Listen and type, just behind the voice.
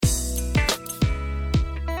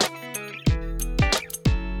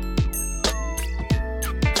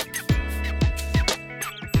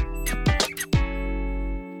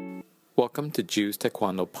Welcome to Jew's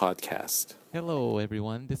Taekwondo Podcast. Hello,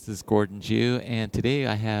 everyone. This is Gordon Jew, and today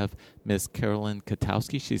I have Miss Carolyn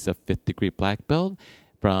Katowski. She's a 5th degree black belt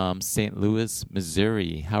from St. Louis,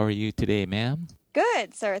 Missouri. How are you today, ma'am?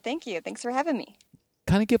 Good, sir. Thank you. Thanks for having me.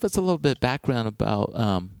 Kind of give us a little bit of background about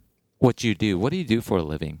what you do. What do you do for a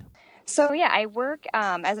living? So, I work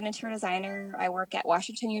as an interior designer. I work at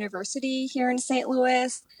Washington University here in St.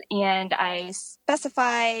 Louis, and I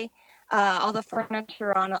specify all the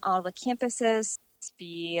furniture on all the campuses,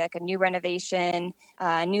 be like a new renovation,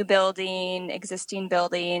 new building, existing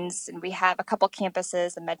buildings. And we have a couple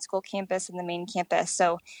campuses, the med school campus and the main campus.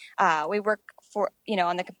 So we work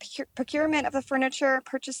on the procurement of the furniture,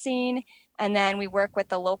 purchasing, and then we work with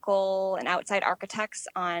the local and outside architects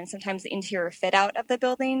on sometimes the interior fit out of the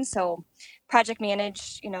building. So project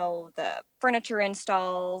manage, the furniture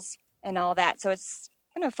installs and all that. So it's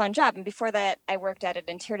kind of a fun job. And before that, I worked at an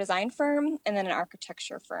interior design firm and then an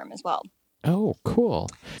architecture firm as well. Oh, cool.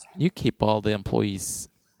 You keep all the employees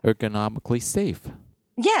ergonomically safe.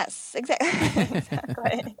 Yes, exactly.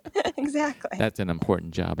 Exactly. That's an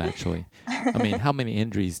important job, actually. I mean, how many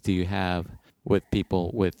injuries do you have with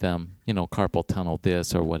people with, carpal tunnel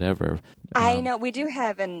this or whatever? I know we do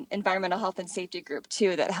have an environmental health and safety group,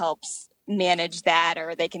 too, that helps manage that,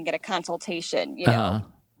 or they can get a consultation,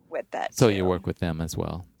 with that. So too. you work with them as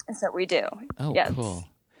well. So we do. Oh, yes. Cool.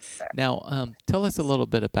 Sure. Now, tell us a little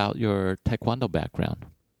bit about your Taekwondo background.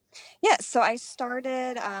 Yes, so I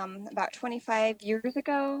started about 25 years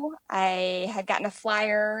ago. I had gotten a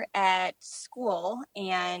flyer at school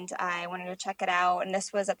and I wanted to check it out. And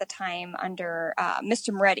this was at the time under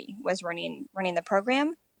Mr. Moretti was running the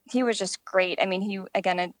program. He was just great. I mean,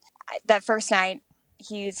 that first night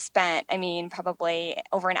he spent, probably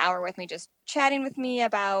over an hour with me, just chatting with me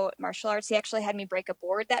about martial arts. He actually had me break a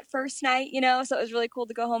board that first night, so it was really cool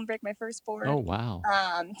to go home and break my first board. Oh, wow.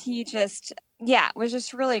 He just, was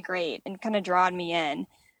just really great and kind of drawed me in.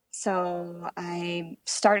 So I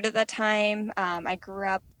started at that time. I grew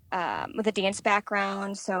up with a dance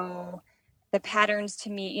background. So the patterns to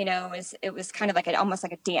me, it was kind of like almost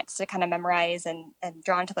like a dance to kind of memorize and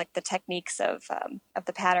drawn to like the techniques of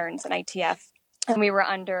the patterns and ITF. And we were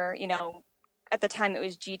under, at the time it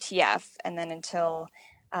was GTF. And then until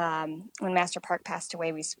when Master Park passed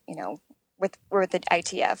away, we're with the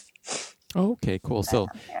ITF. Oh, okay, cool. So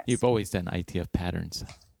yes. You've always done ITF patterns.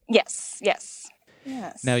 Yes.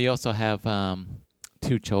 Now you also have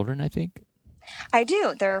 2 children, I think? I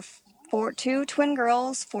do. They're 2 twin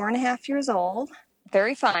girls, 4.5 years old.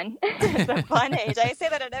 Very fun. It's a fun age. I say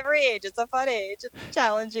that at every age. It's a fun age. It's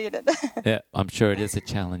challenging. Yeah, I'm sure it is a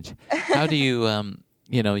challenge. How do you,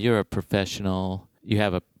 you're a professional. You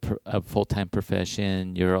have a full-time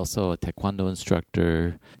profession. You're also a Taekwondo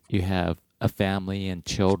instructor. You have a family and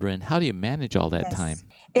children. How do you manage all that time?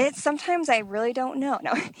 It's sometimes I really don't know.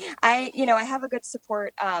 No, I have a good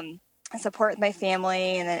support with my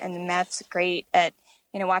family, and Matt's great at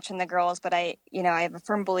watching the girls. But I am a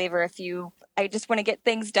firm believer I just want to get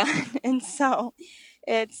things done, and so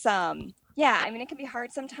it's it can be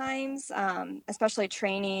hard sometimes, especially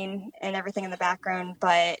training and everything in the background.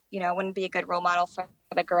 But I wouldn't be a good role model for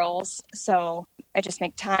the girls, so I just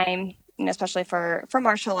make time, especially for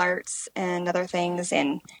martial arts and other things,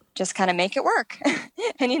 and just kind of make it work,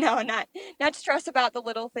 and not stress about the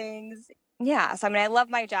little things. Yeah, so I love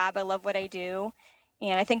my job. I love what I do.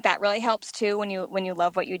 And I think that really helps too when you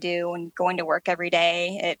love what you do and going to work every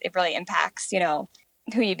day. It really impacts,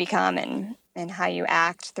 who you become and how you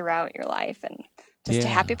act throughout your life, and just a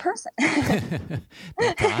happy person.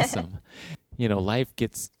 That's awesome. Life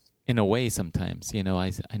gets in a way sometimes. I know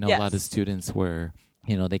a lot of students where,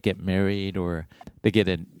 they get married or they get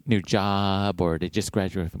a new job or they just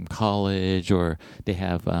graduate from college or they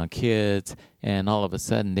have kids, and all of a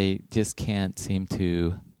sudden they just can't seem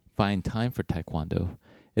to find time for Taekwondo.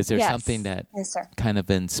 Is there something that kind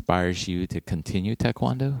of inspires you to continue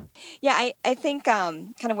Taekwondo? Yeah, I think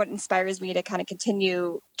kind of what inspires me to kind of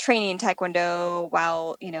continue training Taekwondo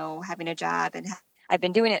while, having a job. And I've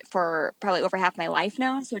been doing it for probably over half my life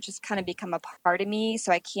now. So it's just kind of become a part of me.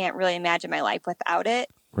 So I can't really imagine my life without it.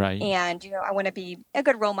 Right. And, I want to be a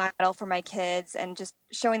good role model for my kids and just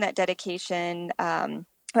showing that dedication.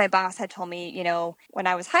 My boss had told me, when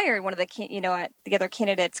I was hired, one of the, the other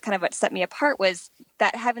candidates, kind of what set me apart was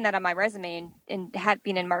that having that on my resume and had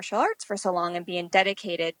been in martial arts for so long and being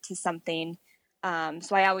dedicated to something.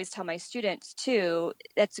 So I always tell my students too,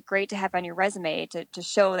 it's great to have on your resume to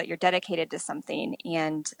show that you're dedicated to something.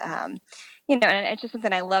 And, and it's just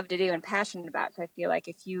something I love to do and passionate about. So I feel like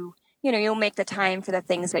if you'll make the time for the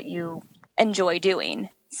things that you enjoy doing.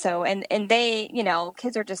 So, and they,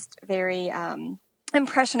 kids are just very,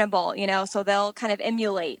 impressionable, so they'll kind of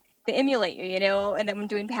emulate you, and I'm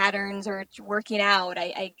doing patterns or working out.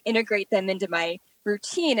 I integrate them into my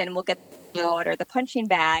routine, and we'll get the note or the punching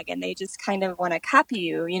bag, and they just kind of want to copy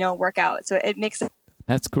you, work out. So it makes it.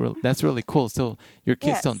 That's cool. That's really cool. So your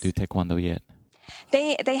kids Yes. don't do Taekwondo yet?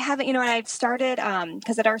 They haven't, and I've started,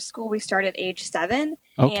 because at our school we start at age 7,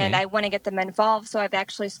 Okay. and I want to get them involved. So I've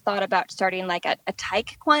actually thought about starting like a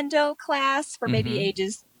Taekwondo class for maybe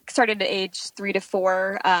started at age 3 to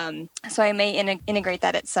 4. So I may integrate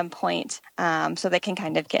that at some point, so they can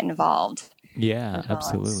kind of get involved. Yeah,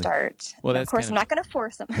 absolutely. Start. Well, Of course, I'm not going to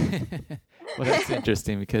force them. Well, that's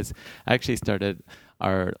interesting because I actually started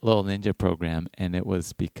our Little Ninja program, and it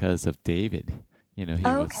was because of David. He Okay.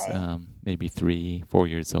 was maybe 3-4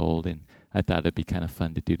 years old, and I thought it'd be kind of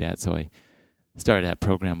fun to do that. So I started that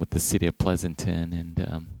program with the city of Pleasanton,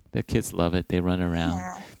 and the kids love it. They run around.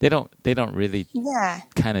 Yeah. They don't really Yeah.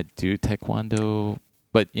 kind of do Taekwondo,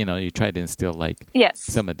 but you try to instill like Yes.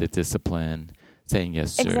 some of the discipline, saying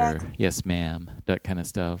yes sir, Exactly. yes ma'am, that kind of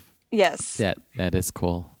stuff. Yes. That is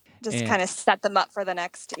cool. Just And- kind of set them up for the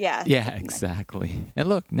next. Yeah. Yeah, exactly. And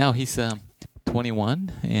look, now he's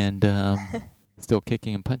 21 and still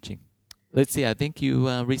kicking and punching. Let's see. I think you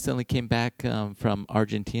recently came back from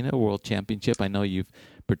Argentina World Championship. I know you've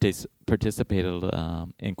participated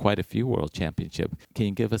in quite a few World Championships. Can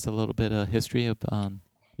you give us a little bit of history of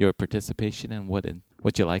your participation and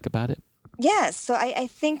what you like about it? Yes. So I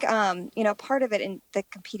think, part of it in the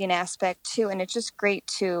competing aspect too, and it's just great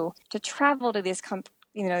to travel to these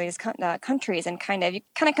countries and kind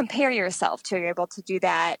of compare yourself to. You're able to do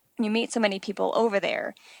that. You meet so many people over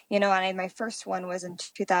there, and my first one was in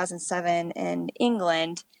 2007 in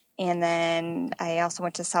England. And then I also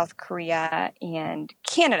went to South Korea and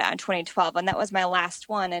Canada in 2012. And that was my last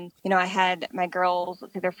one. And, I had my girls,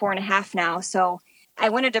 they're 4.5 now. So I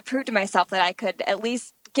wanted to prove to myself that I could at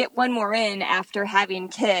least get one more in after having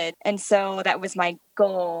kids. And so that was my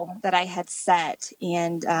goal that I had set.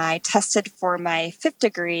 And I tested for my 5th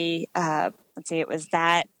degree. It was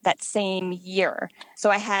that same year.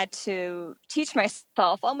 So I had to teach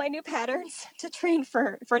myself all my new patterns to train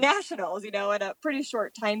for nationals, in a pretty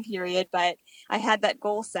short time period. But I had that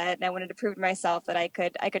goal set, and I wanted to prove to myself that I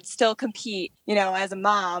could still compete, as a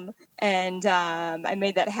mom. And I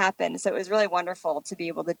made that happen. So it was really wonderful to be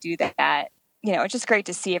able to do that. It's just great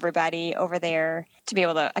to see everybody over there to be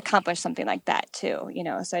able to accomplish something like that too.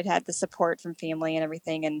 So I'd had the support from family and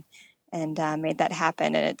everything, and made that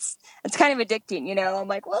happen. And it's kind of addicting, I'm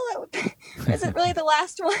like, well, is it really the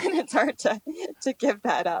last one? It's hard to give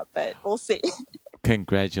that up, but we'll see.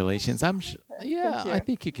 Congratulations. you. I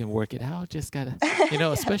think you can work it out. Just gotta,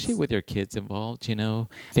 especially with your kids involved, I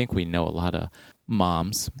think we know a lot of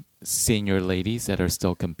moms, senior ladies that are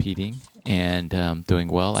still competing and doing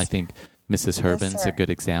well. I think Mrs. Herbin's a good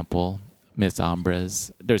example. Miss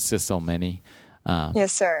Ambres. There's just so many.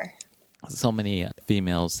 Yes, sir. So many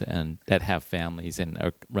females and that have families and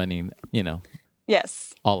are running,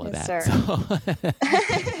 Yes. all of Yes, that.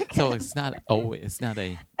 sir. So it's not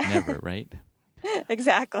a never, right?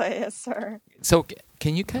 Exactly. Yes, sir. So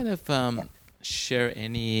can you kind of share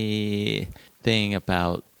anything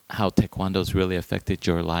about how Taekwondo's really affected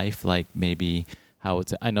your life? Like maybe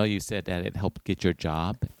I know you said that it helped get your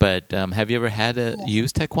job, but have you ever had to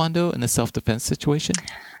use Taekwondo in a self-defense situation?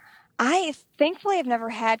 I thankfully have never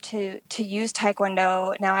had to use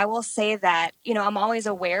Taekwondo. Now, I will say that, I'm always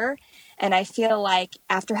aware, and I feel like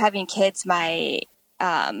after having kids, my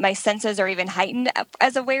senses are even heightened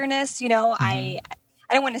as awareness. I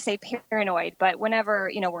don't want to say paranoid, but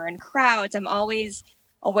whenever, we're in crowds, I'm always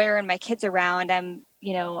aware and my kids around. I'm,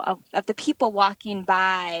 of the people walking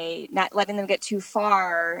by, not letting them get too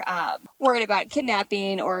far, worried about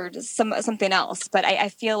kidnapping or just something else. But I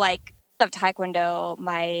feel like of Taekwondo,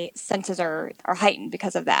 my senses are heightened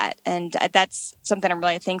because of that. And that's something I'm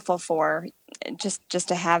really thankful for, just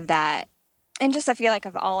to have that. And just I feel like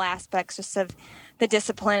of all aspects, just of the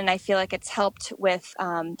discipline, I feel like it's helped with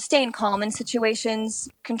staying calm in situations,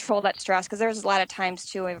 control that stress, because there's a lot of times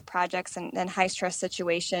too we have projects and high stress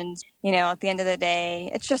situations. At the end of the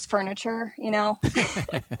day, it's just furniture. No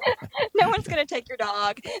one's going to take your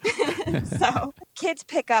dog. So kids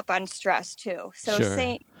pick up on stress too. So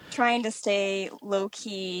Sure. Trying to stay low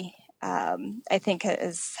key, I think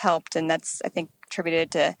has helped, and that's I think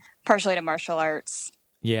attributed partially to martial arts.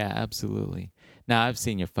 Yeah, absolutely. Now I've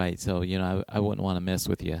seen you fight, so I wouldn't want to mess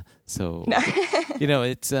with you. So No.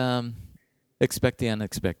 It's expect the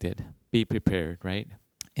unexpected. Be prepared, right?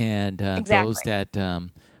 And Exactly. those that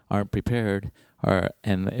aren't prepared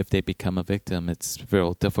and if they become a victim, it's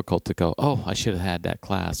real difficult to go, oh, I should have had that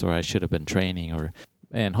class, or I should have been training, or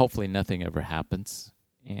and hopefully nothing ever happens.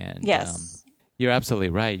 And Yes. you're absolutely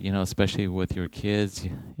right. Especially with your kids,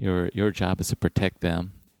 your job is to protect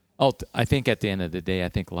them. I think at the end of the day, I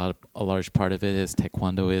think a large part of it is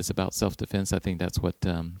Taekwondo is about self-defense. I think that's what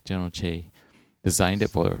General Che designed it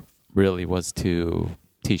for. Really was to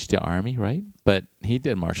teach the army, right? But he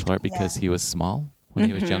did martial art because he was small when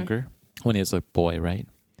he was younger, when he was a boy, right?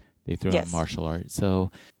 They threw him martial art,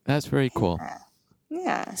 so that's very cool.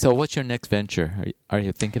 Yeah. So, what's your next venture? Are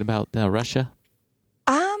you thinking about Russia?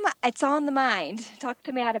 It's on the mind. Talk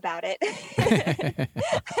to Matt about it.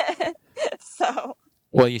 So.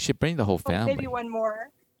 Well, you should bring the whole family. Maybe one more.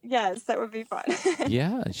 Yes, that would be fun.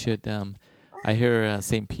 Yeah, it should. I hear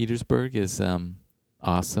St. Petersburg is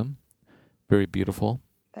awesome, very beautiful.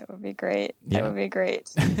 That would be great. Yeah. That would be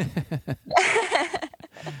great.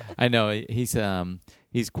 I know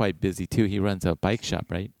he's quite busy too. He runs a bike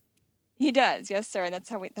shop, right? He does, yes, sir. And that's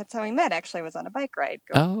how we met. Actually, was on a bike ride.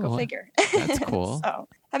 Go figure. That's cool. So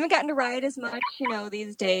haven't gotten to ride as much,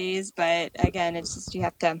 these days. But again, it's just you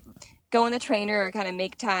have to go in the trainer or kind of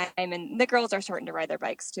make time. And the girls are starting to ride their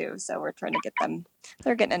bikes too, so we're trying to get them.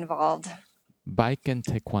 They're getting involved. Bike and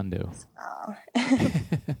Taekwondo. Oh.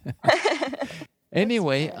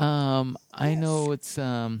 Anyway, I know it's.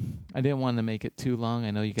 I didn't want to make it too long.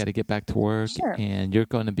 I know you got to get back to work, and you're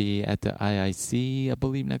going to be at the IIC, I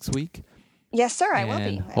believe, next week. Yes, sir. I will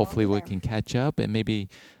be. Hopefully, we can catch up, and maybe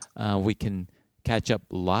we can catch up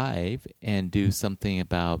live and do something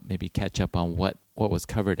about maybe catch up on what was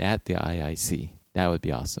covered at the IIC. That would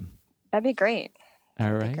be awesome. That'd be great.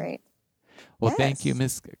 All right. Great. Well, thank you,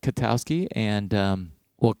 Ms. Katowski, and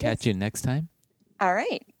we'll catch you next time. All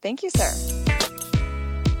right. Thank you, sir.